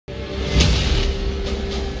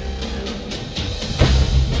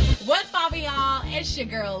It's your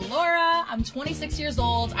girl Laura. I'm 26 years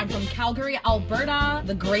old. I'm from Calgary, Alberta,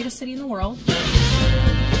 the greatest city in the world.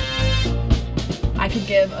 I could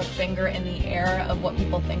give a finger in the air of what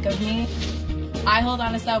people think of me. I hold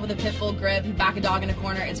on to stuff with a pit bull grip. You back a dog in a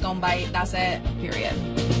corner, it's gonna bite. That's it. Period.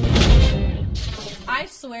 I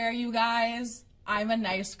swear, you guys, I'm a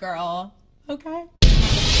nice girl. Okay?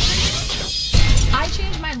 I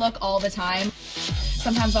change my look all the time.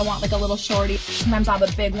 Sometimes I want like a little shorty. Sometimes I have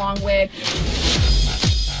a big long wig.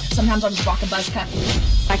 Sometimes I'll just rock a buzz cut.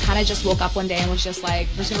 I kind of just woke up one day and was just like,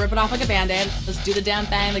 we're just gonna rip it off like a band-aid. Let's do the damn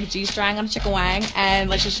thing like a G-string on a chicken wang and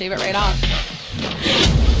let's just shave it right off.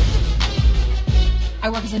 I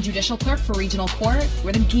work as a judicial clerk for regional court.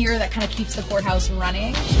 We're the gear that kind of keeps the courthouse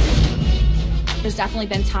running. There's definitely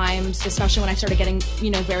been times, especially when I started getting,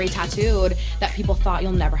 very tattooed, that people thought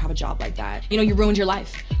you'll never have a job like that. You ruined your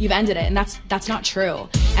life. You've ended it, and that's not true.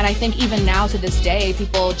 And I think even now to this day,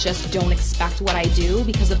 people just don't expect what I do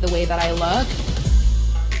because of the way that I look.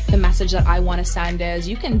 The message that I want to send is,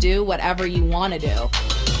 you can do whatever you want to do.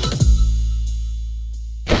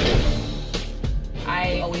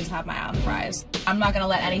 I always have my eye on the prize. I'm not gonna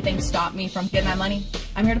let anything stop me from getting my money.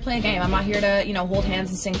 I'm here to play a game. I'm not here to, hold hands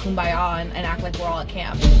and sing Kumbaya and act like we're all at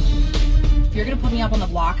camp. If you're gonna put me up on the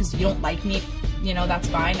block because you don't like me, that's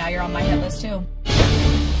fine. Now you're on my hit list too.